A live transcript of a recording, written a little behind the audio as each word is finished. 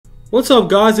What's up,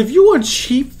 guys? If you want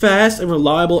cheap, fast, and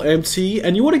reliable MT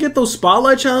and you want to get those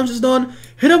spotlight challenges done,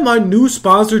 hit up my new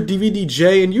sponsor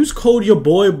DVDJ and use code your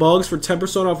boy Bugz for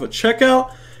 10% off at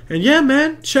checkout. And yeah,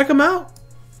 man, check them out.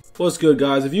 What's good,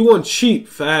 guys? If you want cheap,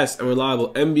 fast, and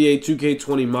reliable NBA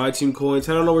 2K20 My Team coins,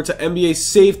 head on over to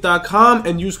NBASafe.com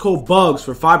and use code Bugz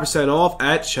for 5% off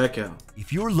at checkout.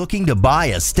 If you're looking to buy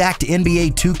a stacked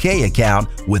NBA 2K account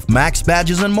with max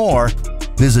badges and more,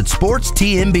 visit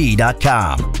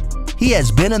sportstnb.com. He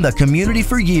has been in the community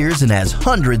for years and has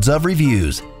hundreds of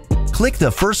reviews. Click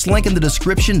the first link in the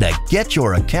description to get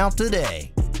your account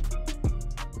today.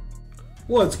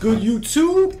 What's good,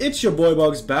 YouTube? It's your boy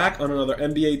Bugz back on another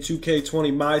NBA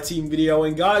 2K20 My Team video.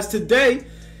 And guys, today,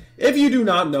 if you do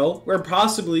not know, we're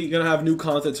possibly going to have new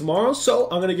content tomorrow. So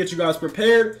I'm going to get you guys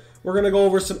prepared. We're going to go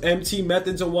over some MT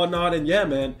methods and whatnot. And yeah,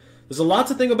 man, there's a lot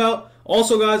to think about.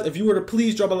 Also, guys, if you were to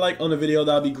please drop a like on the video,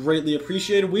 that would be greatly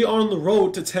appreciated. We are on the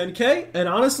road to 10K. And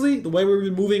honestly, the way we've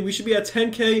been moving, we should be at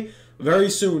 10K very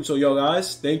soon. So, yo,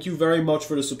 guys, thank you very much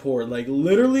for the support. Like,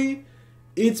 literally,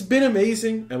 it's been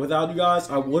amazing. And without you guys,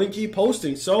 I wouldn't keep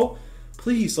posting. So,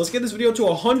 please, let's get this video to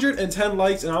 110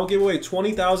 likes. And I'll give away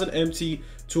 20,000 MT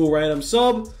to a random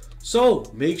sub.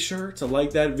 So, make sure to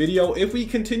like that video. If we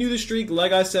continue the streak,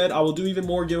 like I said, I will do even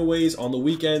more giveaways on the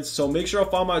weekends. So, make sure to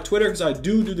follow my Twitter because I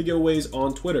do the giveaways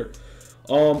on Twitter.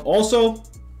 Also,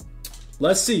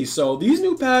 let's see. So, these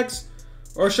new packs,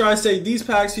 or should I say these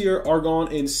packs here, are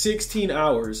gone in 16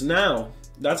 hours. Now,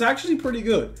 that's actually pretty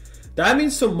good. That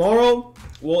means tomorrow,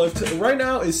 well, if right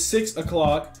now is 6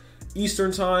 o'clock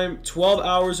Eastern time, 12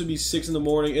 hours would be 6 in the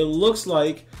morning. It looks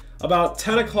like about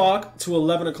 10 o'clock to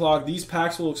 11 o'clock, these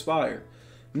packs will expire.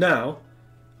 Now,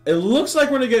 it looks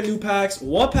like we're going to get new packs.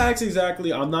 What packs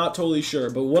exactly, I'm not totally sure.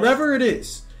 But whatever it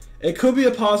is, it could be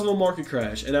a possible market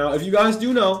crash. And now, if you guys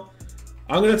do know,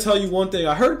 I'm going to tell you one thing.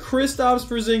 I heard Kristaps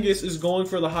Porzingis is going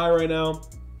for the high right now.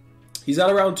 He's at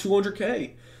around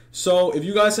 200K. So, if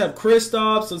you guys have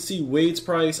Kristaps, let's see Wade's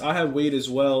price. I have Wade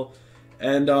as well.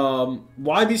 And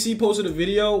YBC posted a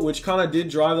video which kind of did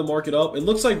drive the market up. It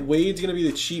looks like Wade's going to be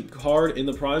the cheap card in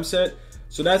the prime set.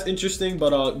 So that's interesting.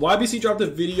 But YBC dropped a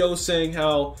video saying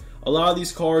how a lot of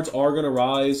these cards are going to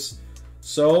rise.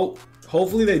 So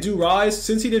hopefully they do rise.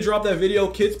 Since he did drop that video,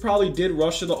 kids probably did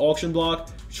rush to the auction block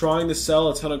trying to sell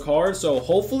a ton of cards. So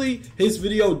hopefully his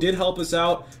video did help us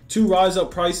out to rise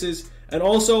up prices. And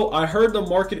also, I heard the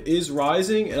market is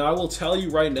rising. And I will tell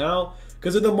you right now,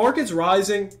 because if the market's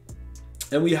rising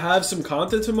and we have some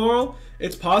content tomorrow,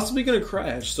 it's possibly going to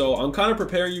crash. So I'm kind of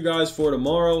preparing you guys for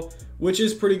tomorrow, which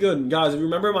is pretty good. And guys, if you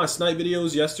remember my snipe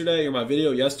videos yesterday, or my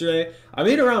video yesterday, I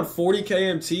made around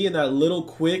 40K MT in that little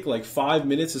quick, like 5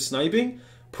 minutes of sniping.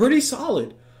 Pretty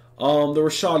solid. The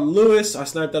Rashad Lewis, I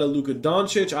sniped out of Luka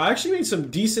Doncic. I actually made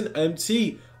some decent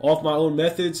MT off my own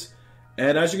methods.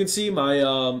 And as you can see, my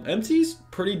MT's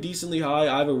pretty decently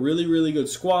high. I have a really, really good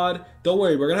squad. Don't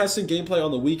worry, we're going to have some gameplay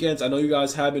on the weekends. I know you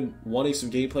guys have been wanting some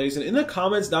gameplays. And in the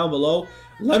comments down below,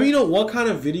 let me know what kind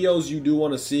of videos you do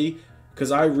want to see,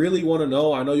 because I really want to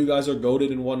know. I know you guys are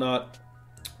goated and whatnot.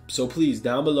 So please,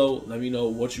 down below, let me know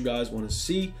what you guys want to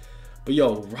see. But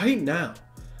yo, right now,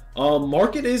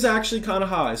 market is actually kind of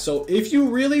high. So if you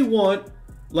really want,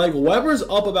 like Weber's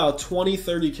up about 20,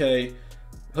 30K.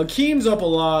 Hakeem's up a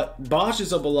lot. Bosch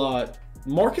is up a lot.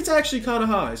 Market's actually kind of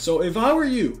high. So if I were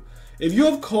you, if you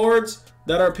have cards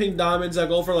that are pink diamonds that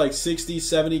go for like 60,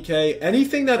 70K,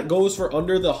 anything that goes for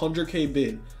under the 100K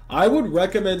bid, I would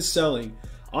recommend selling.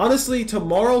 Honestly,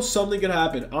 tomorrow something could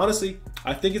happen. Honestly,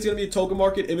 I think it's going to be a token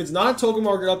market. If it's not a token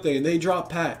market update and they drop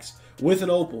packs with an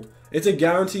opal, it's a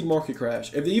guaranteed market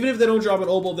crash. Even if they don't drop an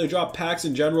opal, if they drop packs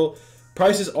in general,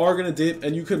 prices are going to dip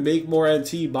and you can make more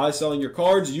MT by selling your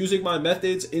cards using my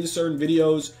methods in certain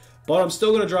videos. But I'm still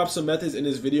going to drop some methods in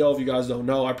this video if you guys don't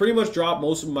know. I pretty much drop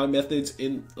most of my methods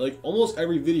in like almost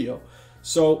every video.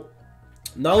 So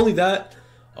not only that,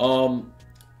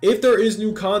 if there is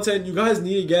new content, you guys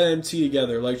need to get MT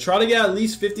together. Like try to get at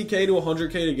least 50K to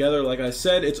 100K together. Like I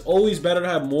said, it's always better to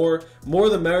have more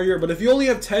the merrier. But if you only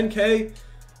have 10K,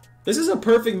 this is a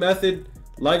perfect method.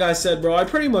 Like I said, bro, I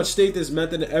pretty much state this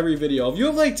method in every video. If you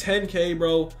have like 10K,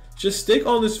 bro, just stick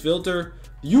on this filter.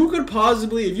 You could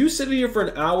possibly, if you sit in here for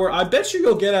an hour, I bet you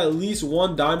you'll get at least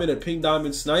one diamond, a pink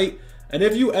diamond snipe. And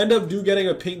if you end up getting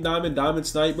a pink diamond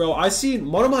snipe, bro, I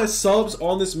seen one of my subs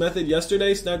on this method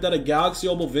yesterday sniped out a Galaxy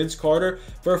Opal Vince Carter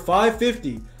for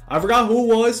 550. I forgot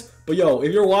who it was, but yo,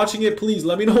 if you're watching it, please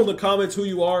let me know in the comments who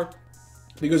you are.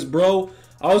 Because, bro,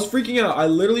 I was freaking out. I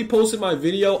literally posted my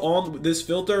video on this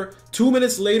filter. 2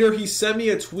 minutes later, he sent me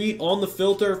a tweet on the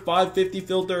filter, 550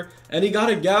 filter, and he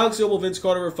got a Galaxy Opal Vince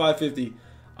Carter for 550.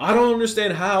 I don't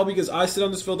understand how, because I sit on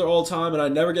this filter all the time and I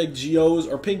never get GOs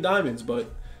or pink diamonds.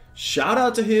 But shout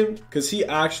out to him because he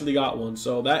actually got one.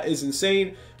 So that is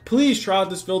insane. Please try out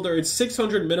this filter. It's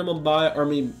 600 minimum buyout,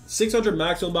 or 600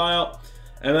 maximum buyout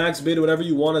and max bid, whatever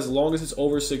you want, as long as it's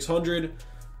over 600.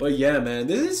 But yeah, man,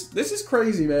 this is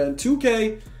crazy, man.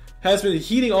 2K has been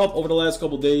heating up over the last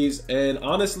couple days, and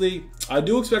honestly, I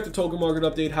do expect a token market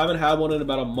update. Haven't had one in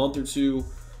about a month or two.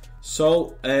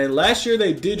 So, and last year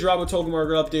they did drop a token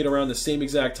market update around the same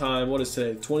exact time. What is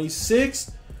today?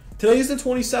 26th? Today is the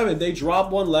 27th. They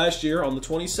dropped one last year on the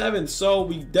 27th. So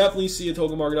we definitely see a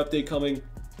token market update coming.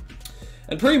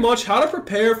 And pretty much how to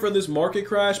prepare for this market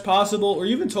crash possible, or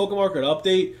even token market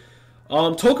update.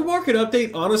 Token market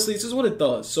update, honestly, this is what it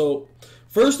does. So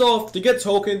first off, to get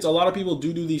tokens, a lot of people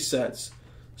do these sets.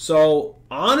 So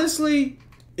honestly,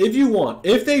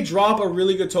 if they drop a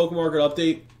really good token market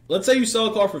update, let's say you sell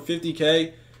a card for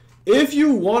 50K. If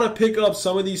you want to pick up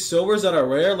some of these silvers that are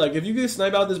rare, like if you can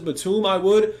snipe out this Batum, I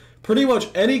would. Pretty much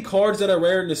any cards that are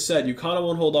rare in this set, you kind of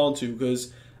want to hold on to,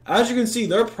 because as you can see,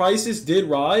 their prices did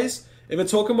rise. If a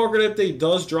token market update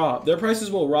does drop, their prices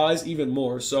will rise even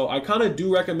more. So I kind of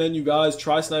do recommend you guys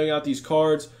try sniping out these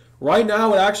cards. Right now,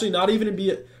 would actually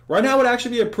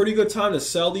be a pretty good time to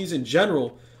sell these in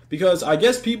general, because I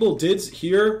guess people did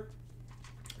hear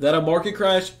that a market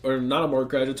crash, or not a market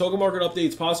crash, a token market update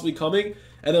is possibly coming,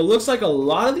 and it looks like a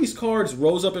lot of these cards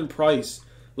rose up in price.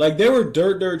 Like, they were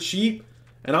dirt cheap,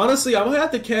 and honestly, I'm going to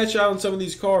have to catch out on some of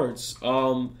these cards.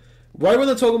 Right when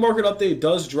the token market update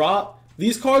does drop,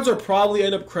 these cards are probably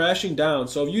end up crashing down.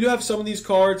 So if you do have some of these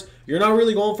cards, you're not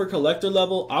really going for collector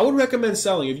level, I would recommend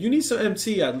selling. If you need some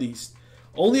MT at least,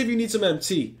 only if you need some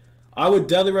MT, I would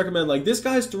definitely recommend. Like, this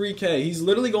guy's 3K. He's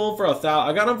literally going for 1,000.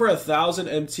 I got him for 1,000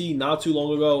 MT not too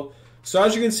long ago. So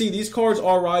as you can see, these cards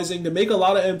are rising. To make a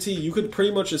lot of MT, you could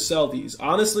pretty much just sell these.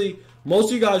 Honestly, most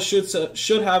of you guys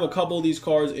should have a couple of these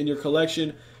cards in your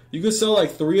collection. You could sell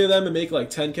like 3 of them and make like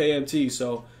 10K MT.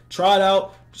 So try it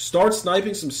out. Start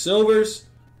sniping some silvers.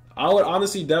 I would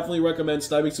honestly definitely recommend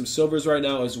sniping some silvers right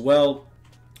now as well.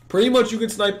 Pretty much you can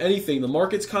snipe anything. The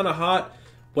market's kind of hot.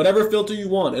 Whatever filter you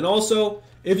want. And also,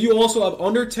 if you also have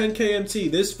under 10K MT,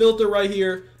 this filter right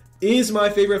here is my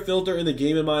favorite filter in the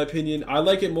game, in my opinion. I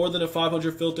like it more than a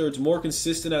 500 filter. It's more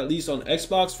consistent, at least on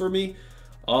Xbox for me.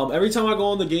 Every time I go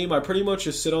on the game, I pretty much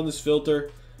just sit on this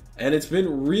filter, and it's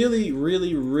been really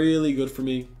good for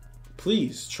me.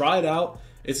 Please try it out.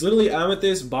 It's literally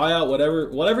amethyst, buyout,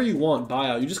 whatever you want,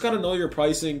 buyout. You just got to know your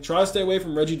pricing. Try to stay away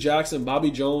from Reggie Jackson,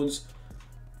 Bobby Jones.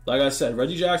 Like I said,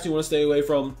 Reggie Jackson you want to stay away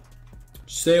from.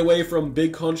 Stay away from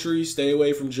Big Country. Stay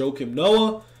away from Joakim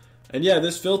Noah. And yeah,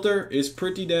 this filter is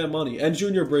pretty damn money. And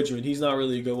Junior Bridgman, he's not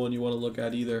really a good one you want to look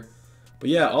at either. But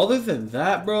yeah, other than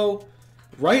that, bro,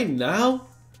 right now,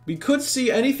 we could see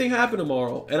anything happen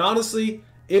tomorrow. And honestly,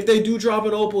 if they do drop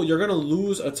an opal, you're going to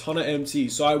lose a ton of MT.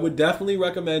 So I would definitely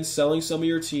recommend selling some of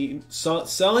your team,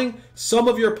 selling some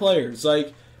of your players.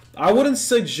 Like, I wouldn't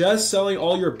suggest selling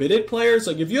all your bidded players.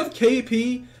 Like, if you have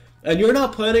KP and you're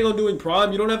not planning on doing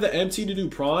Prime, you don't have the MT to do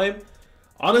Prime,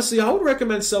 honestly, I would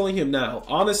recommend selling him now.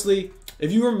 Honestly,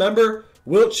 if you remember,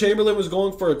 Wilt Chamberlain was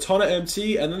going for a ton of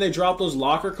MT, and then they dropped those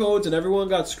locker codes, and everyone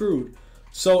got screwed.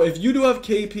 So if you do have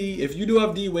KP, if you do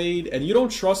have D Wade, and you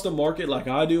don't trust the market like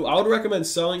I do, I would recommend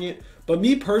selling it. But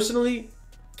me personally,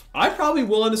 I probably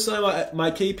will end up selling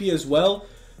my KP as well,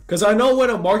 because I know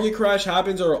when a market crash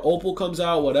happens or an opal comes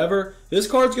out, whatever, this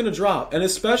card's going to drop. And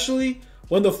especially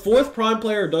when the 4th prime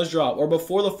player does drop, or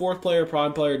before the 4th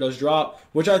prime player does drop,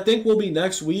 which I think will be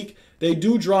next week, they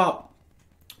do drop,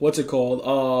 what's it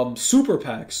called, super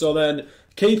packs. So then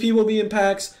KP will be in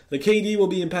packs, the KD will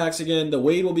be in packs again, the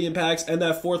Wade will be in packs, and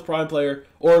that 4th prime player,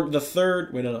 or the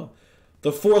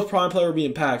 4th prime player will be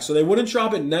in packs. So they wouldn't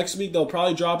drop it next week, they'll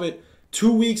probably drop it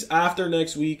 2 weeks after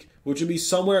next week, which would be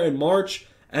somewhere in March.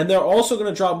 And they're also going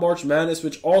to drop March Madness,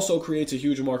 which also creates a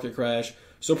huge market crash.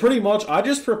 So pretty much, I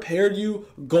just prepared you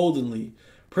goldenly.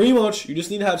 Pretty much, you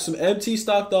just need to have some MT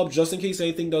stocked up just in case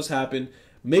anything does happen.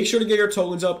 Make sure to get your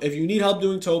tokens up. If you need help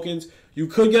doing tokens, you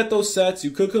could get those sets.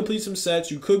 You could complete some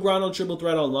sets. You could grind on Triple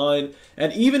Threat Online.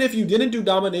 And even if you didn't do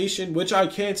Domination, which I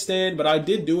can't stand, but I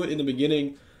did do it in the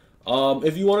beginning.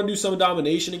 If you want to do some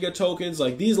Domination and get tokens,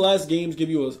 like these last games give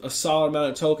you a solid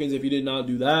amount of tokens if you did not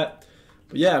do that.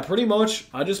 But yeah, pretty much,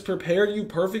 I just prepared you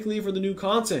perfectly for the new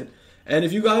content. And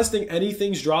if you guys think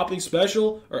anything's dropping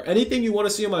special or anything you want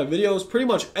to see in my videos, pretty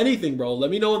much anything, bro, let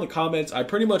me know in the comments. I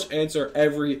pretty much answer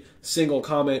every single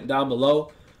comment down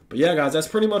below. But yeah, guys, that's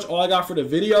pretty much all I got for the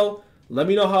video. Let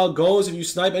me know how it goes. If you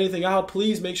snipe anything out,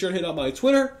 please make sure to hit up my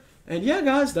Twitter. And yeah,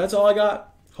 guys, that's all I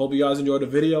got. Hope you guys enjoyed the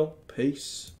video.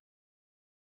 Peace.